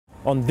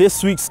On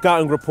this week's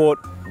Scouting Report,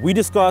 we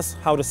discuss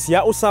how the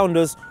Seattle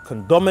Sounders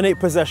can dominate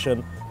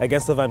possession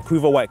against the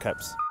Vancouver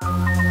Whitecaps.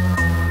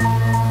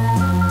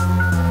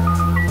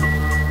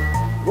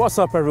 What's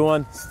up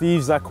everyone,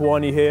 Steve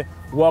Zakuani here.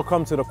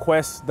 Welcome to the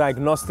Quest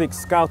Diagnostics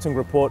Scouting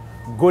Report.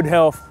 Good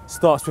health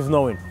starts with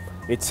knowing.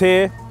 It's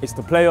here, it's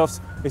the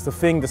playoffs, it's the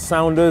thing the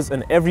Sounders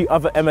and every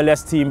other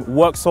MLS team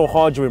work so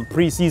hard during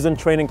pre-season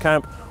training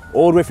camp,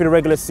 all the way through the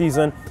regular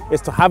season,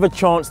 is to have a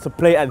chance to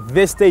play at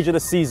this stage of the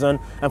season,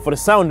 and for the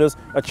Sounders,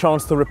 a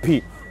chance to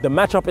repeat. The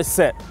matchup is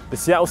set. The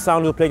Seattle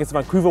Sounders will play against the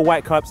Vancouver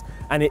Whitecaps,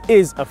 and it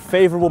is a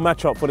favourable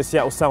matchup for the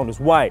Seattle Sounders.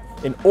 Why?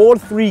 In all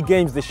 3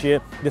 games this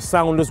year, the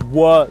Sounders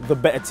were the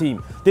better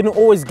team. Didn't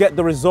always get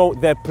the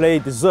result their play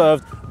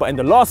deserved, but in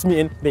the last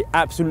meeting, they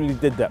absolutely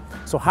did that.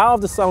 So how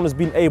have the Sounders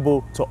been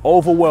able to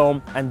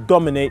overwhelm and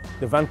dominate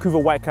the Vancouver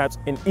Whitecaps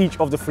in each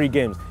of the 3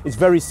 games? It's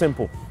very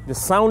simple. The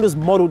Sounders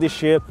model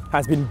this year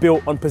has been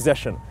built on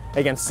possession.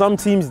 Against some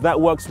teams that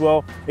works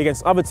well,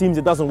 against other teams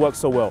it doesn't work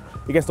so well.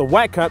 Against the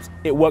Whitecaps,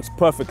 it works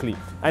perfectly.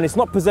 And it's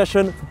not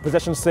possession for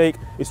possession's sake,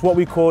 it's what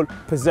we call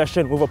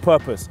possession with a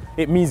purpose.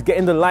 It means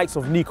getting the likes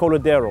of Nico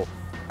Lodeiro,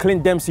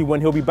 Clint Dempsey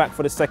when he'll be back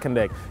for the second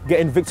leg,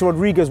 getting Victor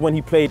Rodriguez when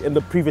he played in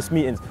the previous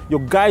meetings.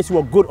 Your guys who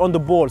are good on the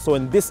ball. So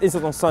in this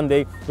instance on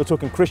Sunday, we're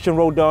talking Christian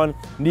Roldan,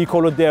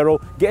 Nico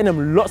Lodeiro, getting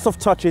them lots of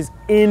touches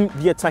in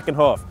the attacking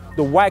half.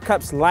 The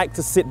Whitecaps like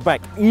to sit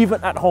back,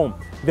 even at home.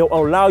 They'll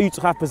allow you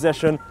to have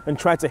possession and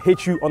try to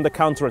hit you on the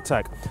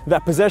counter-attack.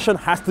 That possession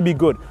has to be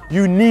good.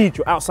 You need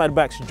your outside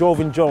backs,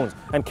 Jovan Jones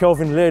and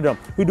Kelvin Leerdam,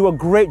 who do a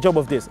great job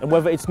of this. And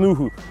whether it's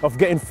Nuhu, of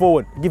getting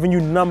forward, giving you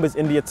numbers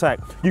in the attack.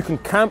 You can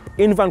camp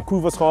in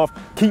Vancouver's half,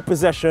 keep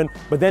possession,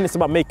 but then it's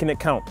about making it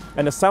count.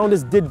 And the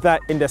Sounders did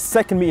that in their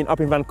second meeting up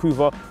in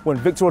Vancouver when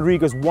Victor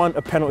Rodriguez won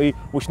a penalty,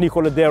 which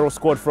Nico Lodeiro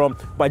scored from,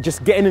 by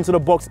just getting into the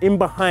box in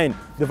behind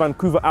the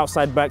Vancouver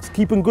outside backs,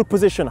 keeping good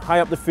position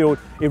high up the field.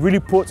 It really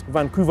puts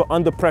Vancouver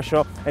under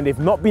pressure, and they've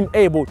not been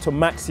able to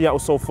match Seattle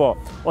so far.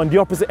 On the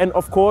opposite end,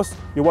 of course,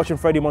 you're watching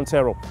Freddy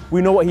Montero.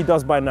 We know what he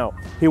does by now.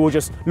 He will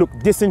just look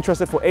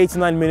disinterested for 8 to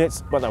 9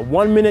 minutes, but that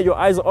 1 minute your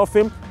eyes are off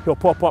him, he'll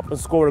pop up and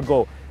score a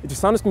goal. If the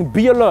Sounders can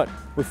be alert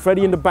with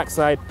Freddy in the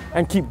backside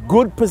and keep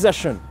good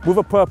possession with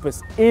a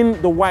purpose in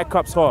the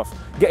Whitecaps half,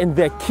 getting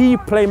their key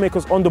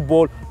playmakers on the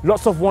ball,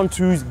 lots of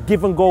 1-2s,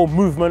 give and goal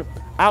movement,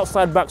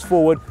 outside backs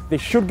forward, they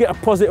should get a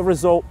positive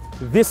result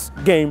this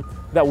game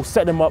that will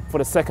set them up for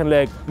the second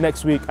leg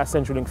next week at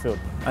Central Link Field.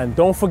 And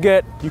don't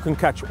forget, you can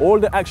catch all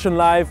the action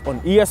live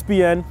on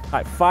ESPN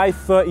at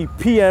 5:30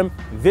 p.m.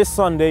 this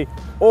Sunday,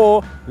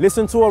 or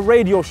listen to a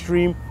radio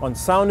stream on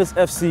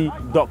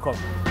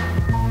SoundersFC.com.